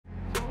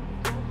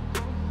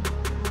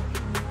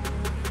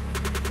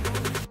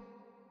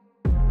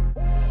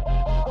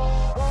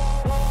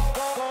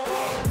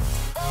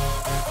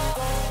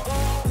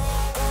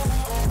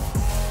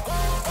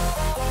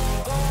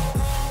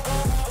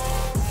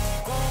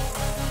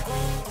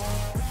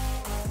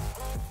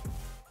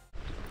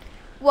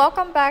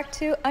Welcome back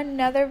to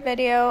another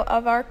video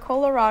of our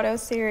Colorado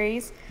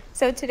series.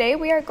 So today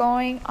we are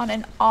going on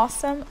an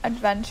awesome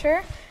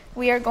adventure.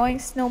 We are going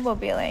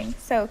snowmobiling.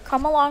 So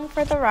come along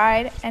for the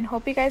ride and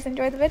hope you guys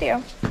enjoy the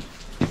video.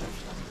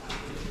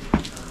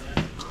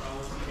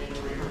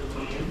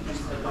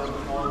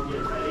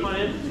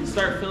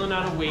 Start filling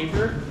out a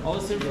waiver. All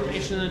this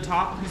information on the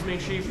top, please make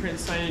sure you print,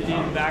 sign, and date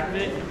in the back of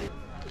it.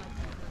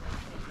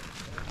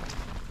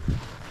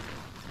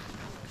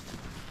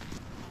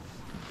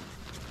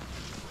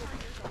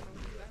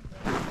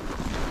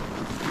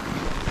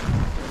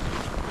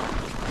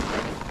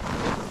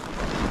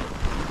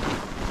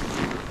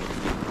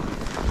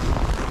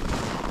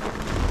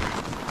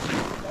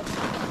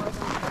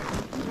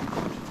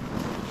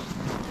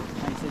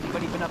 Has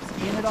anybody been up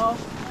skiing at all?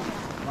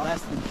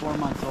 Less than 4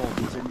 months old.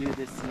 These are new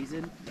this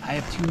season. I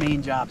have two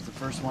main jobs. The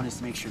first one is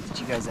to make sure that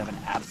you guys have an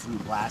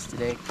absolute blast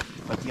today,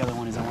 but the other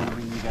one is I want to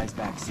bring you guys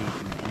back safe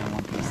and in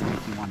one piece and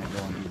make you want to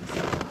go and do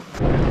this.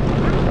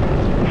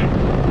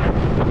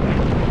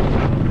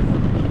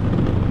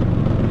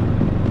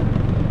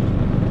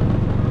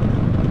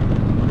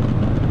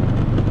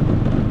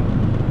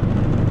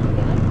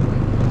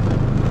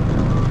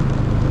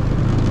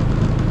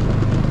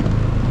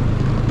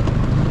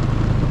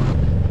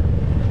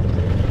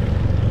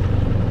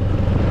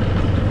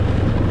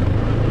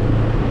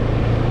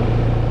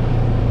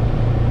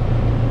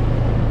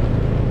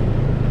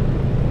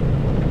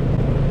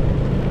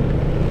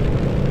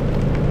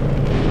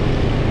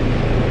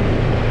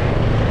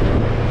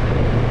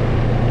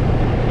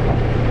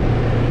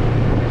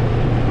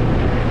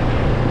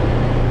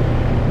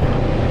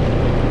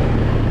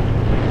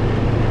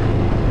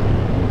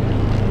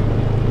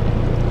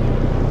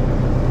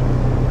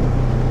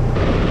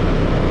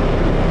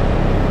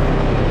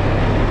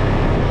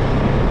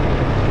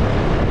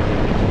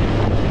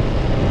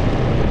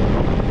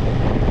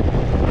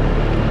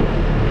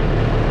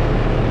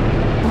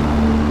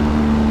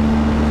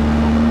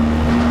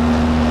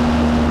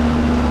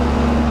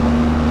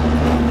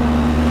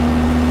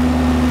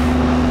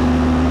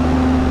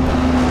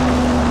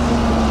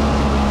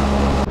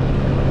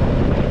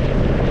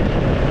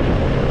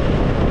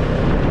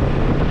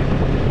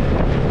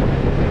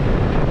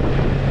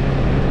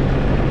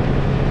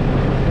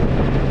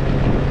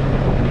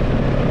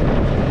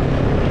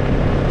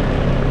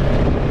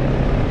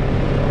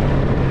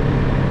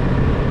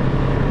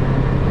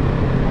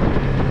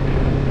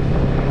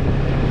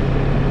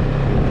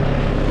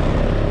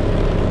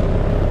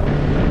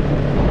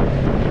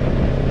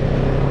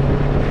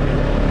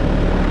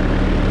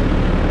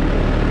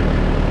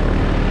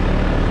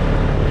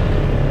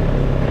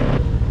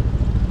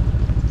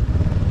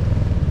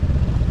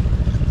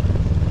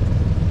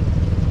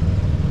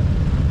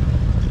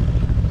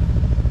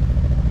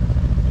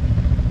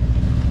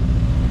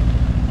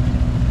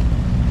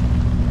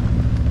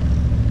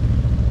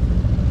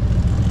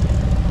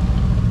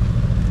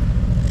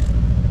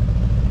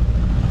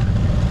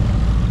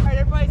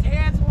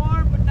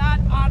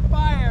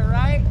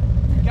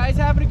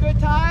 Having a good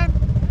time?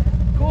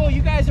 Cool,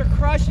 you guys are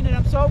crushing it.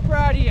 I'm so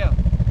proud of you.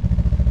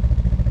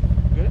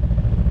 Good?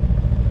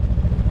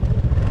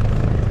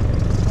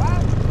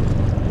 Wow.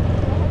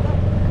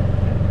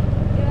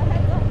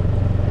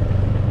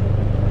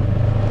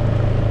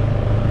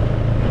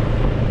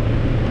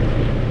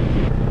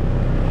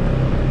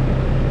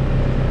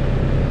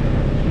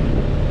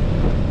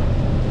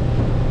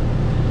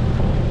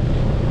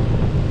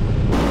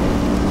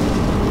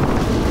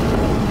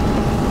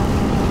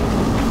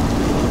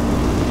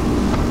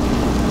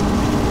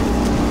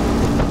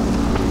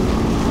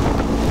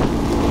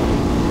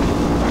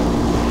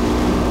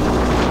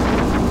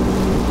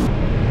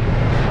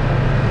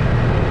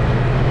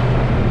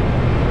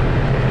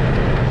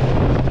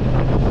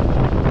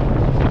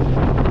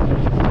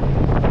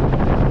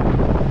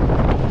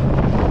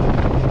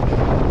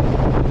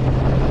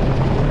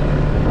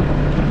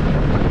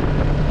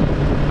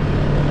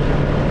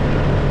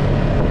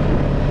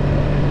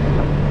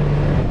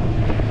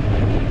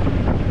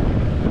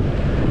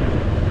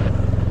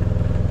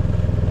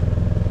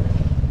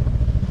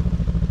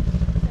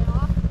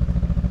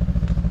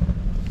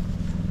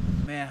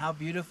 How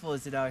beautiful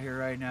is it out here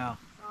right now?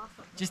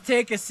 Awesome. Just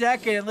take a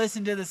second and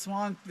listen to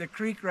the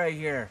creek right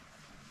here.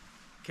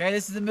 Okay,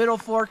 this is the middle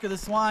fork of the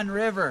Swan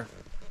River.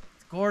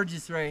 It's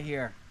gorgeous right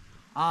here.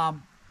 We're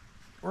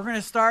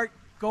gonna start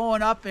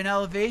going up in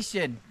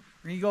elevation.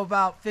 We're gonna go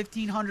about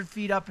 1,500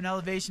 feet up in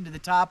elevation to the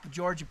top of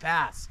Georgia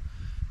Pass.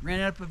 We're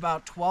gonna end up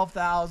about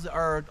 12,000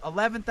 or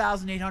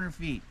 11,800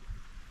 feet.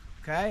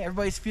 Okay,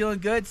 everybody's feeling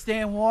good,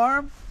 staying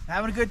warm,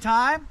 having a good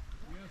time?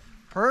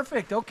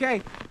 Perfect.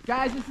 Okay,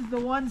 guys, this is the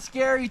one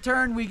scary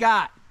turn we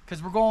got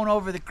because we're going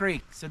over the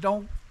creek, so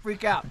don't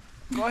freak out.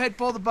 Go ahead,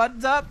 pull the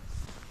buttons up,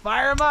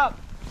 fire them up.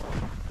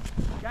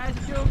 You guys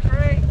are doing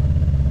great.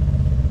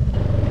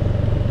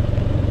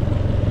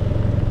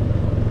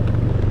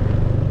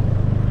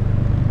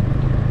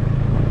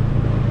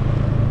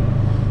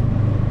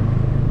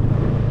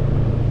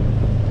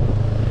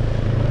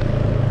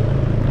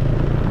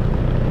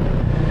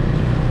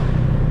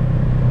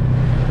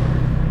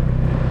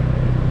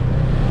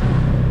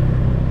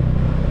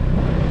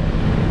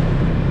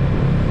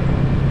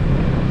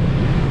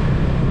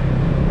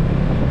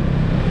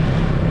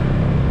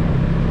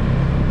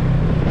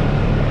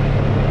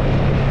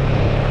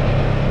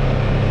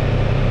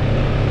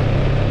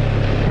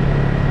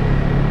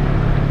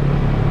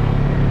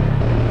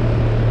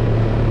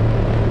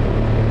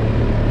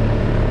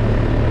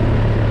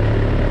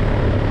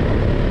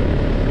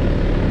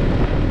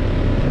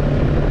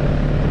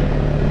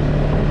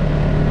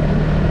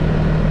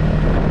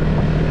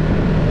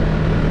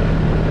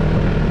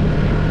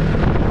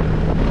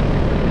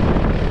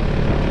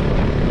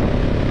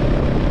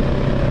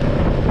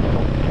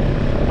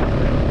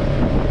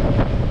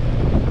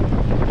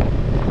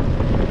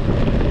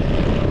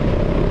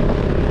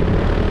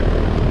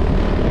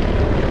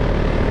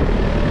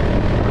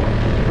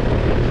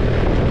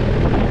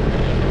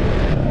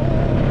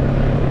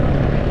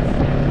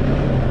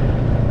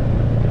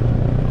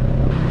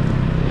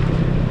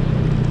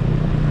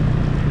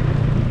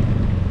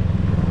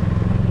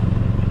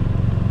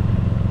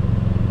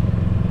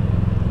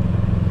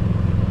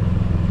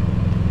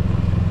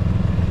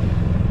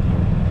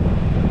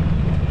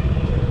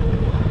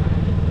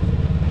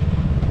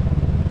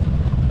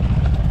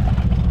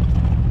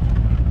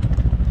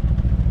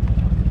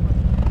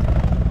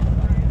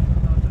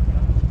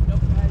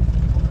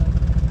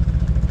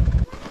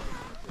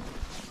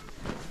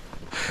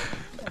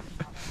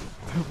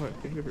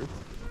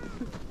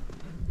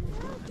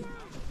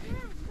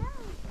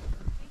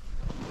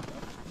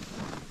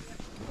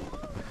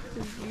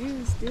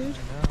 dude.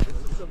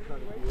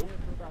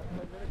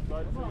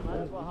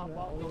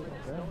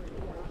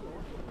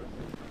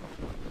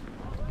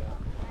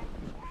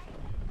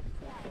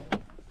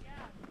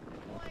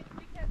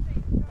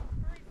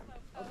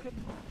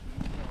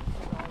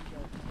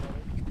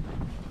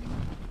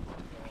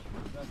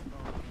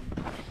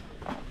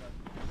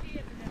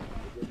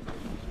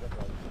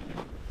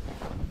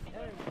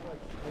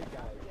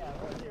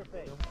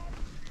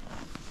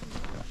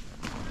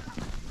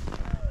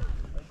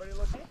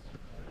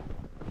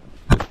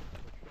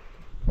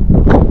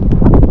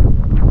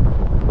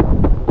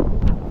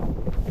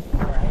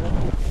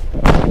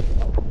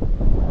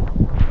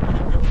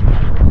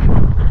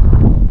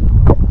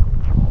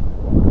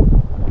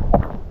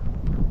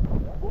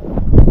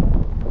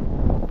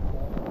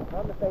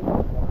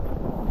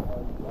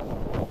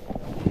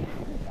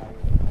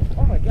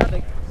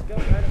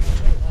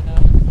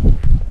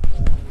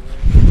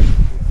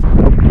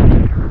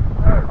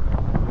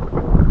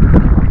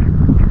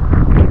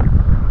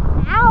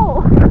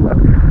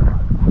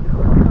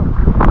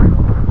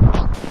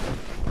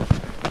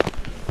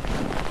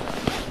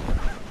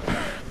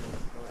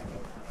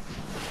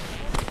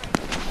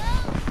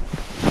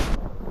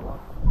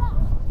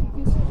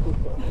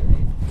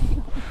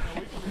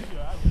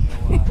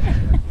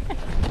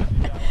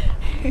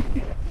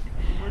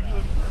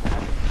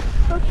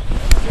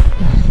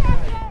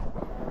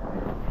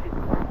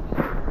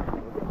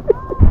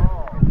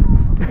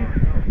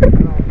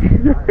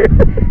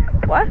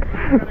 What?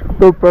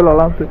 Tu pelo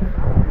adelante.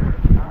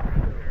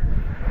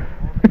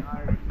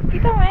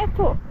 Quítame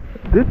esto.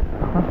 This?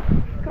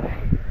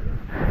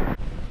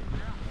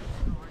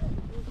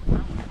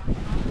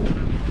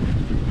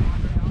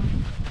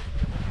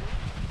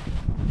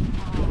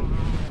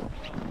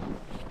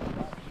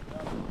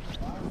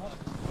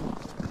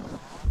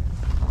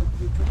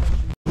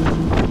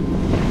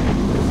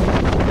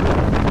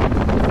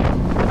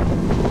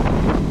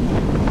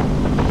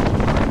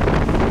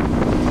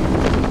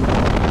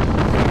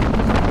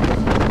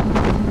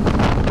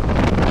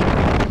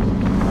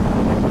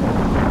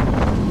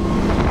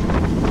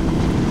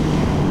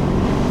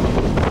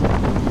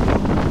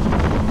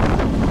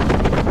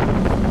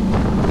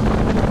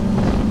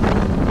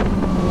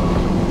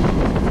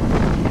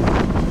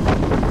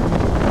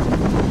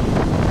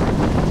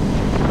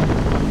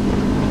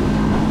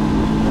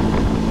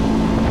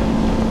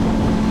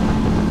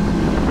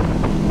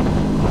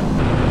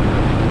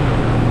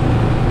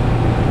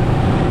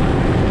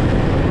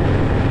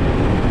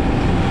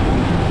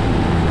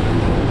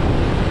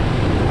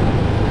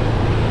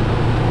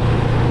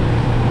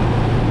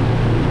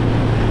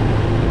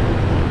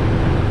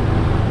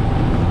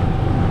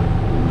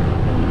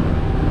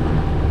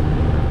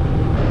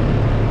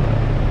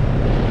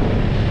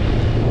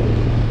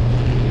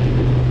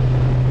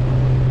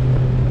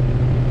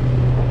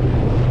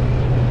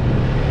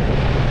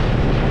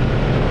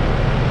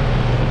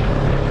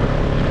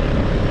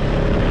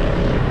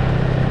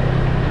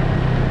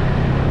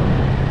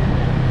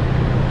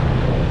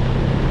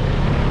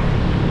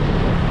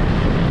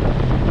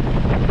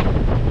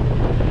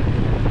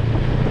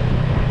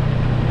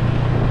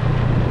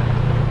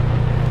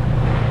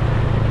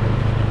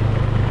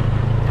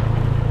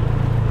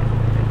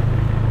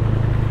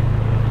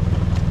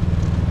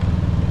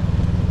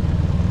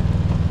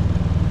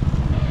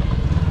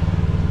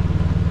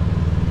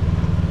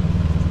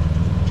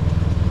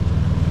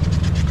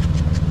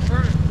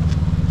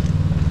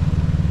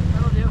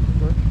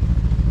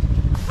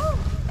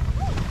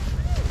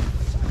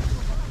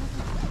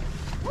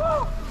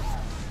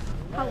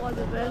 How was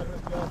it, babe?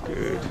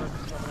 Good.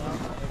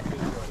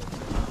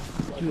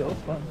 That was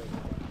fun.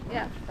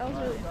 Yeah, that was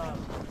really fun.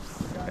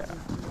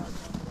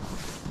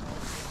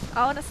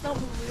 I want a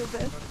snowmobile,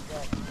 babe.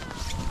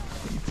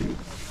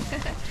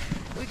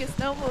 We can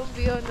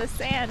snowmobile in the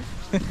sand.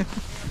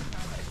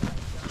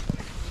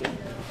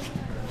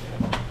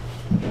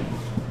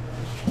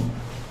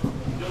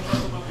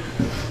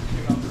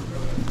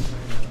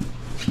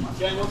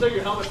 Gang, we'll take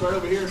your helmets right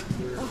over here.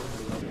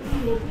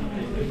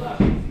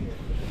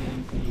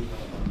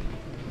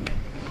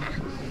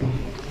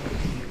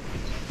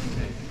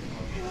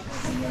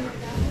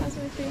 How's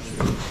my face?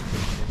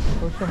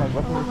 Oh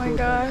Oh my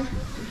god.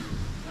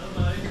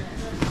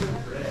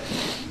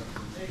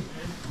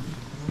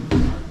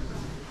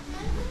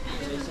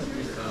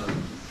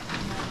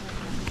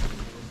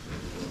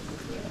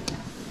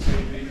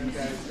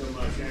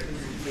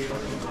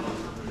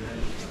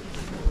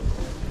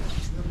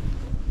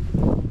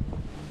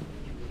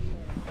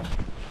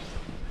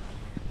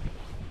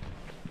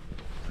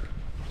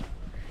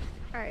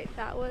 Alright,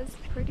 that was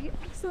pretty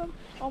awesome.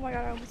 Oh my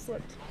god, I almost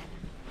slipped.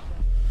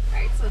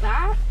 Alright, so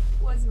that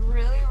was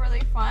really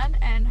fun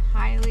and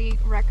highly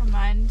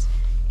recommend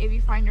if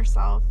you find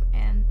yourself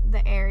in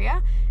the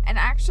area. And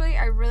actually,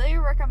 I really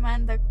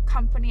recommend the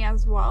company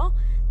as well.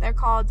 They're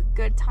called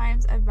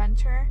GoodTimes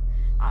Adventure.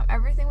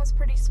 Everything was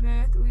pretty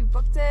smooth. We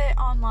booked it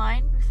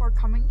online before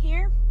coming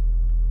here.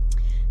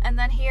 And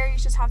then here you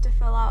just have to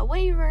fill out a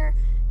waiver,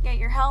 get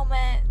your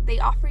helmet. They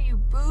offer you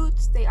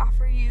boots. They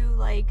offer you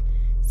like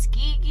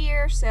ski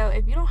gear. So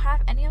if you don't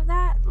have any of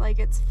that, like,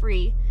 it's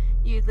free.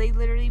 They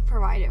literally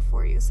provide it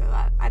for you. So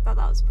that, I thought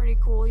that was pretty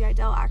cool.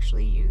 Yidel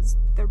actually used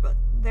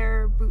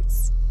their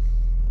boots.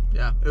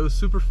 Yeah, it was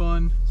super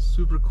fun,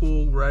 super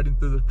cool riding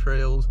through the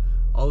trails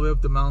all the way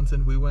up the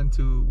mountain. We went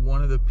to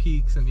one of the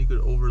peaks and you could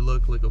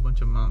overlook like a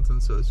bunch of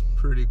mountains, so it's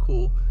pretty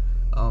cool.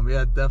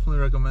 Yeah, definitely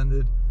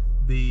recommended.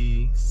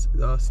 The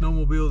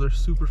snowmobiles are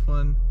super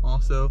fun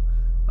also.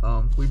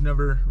 We've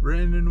never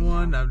ridden in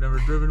one, I've never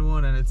driven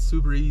one, and it's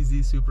super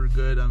easy, super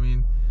good. I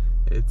mean,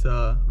 it's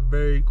a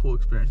very cool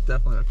experience.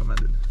 Definitely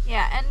recommended.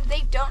 Yeah, and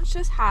they don't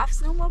just have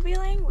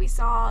snowmobiling. We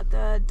saw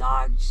the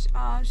dog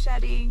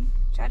shedding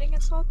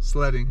it's called?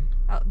 Sledding.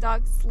 Oh,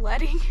 dog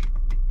sledding.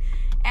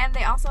 And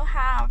they also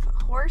have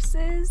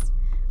horses.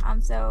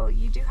 So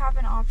you do have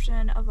an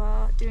option of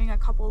doing a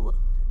couple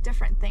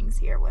different things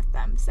here with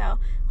them. So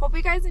hope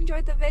you guys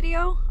enjoyed the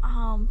video.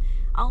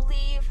 I'll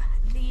leave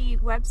the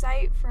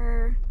website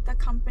for the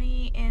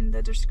company in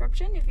the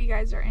description if you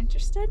guys are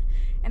interested.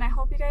 And I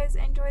hope you guys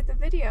enjoyed the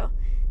video.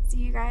 See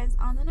you guys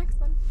on the next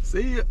one.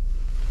 See ya.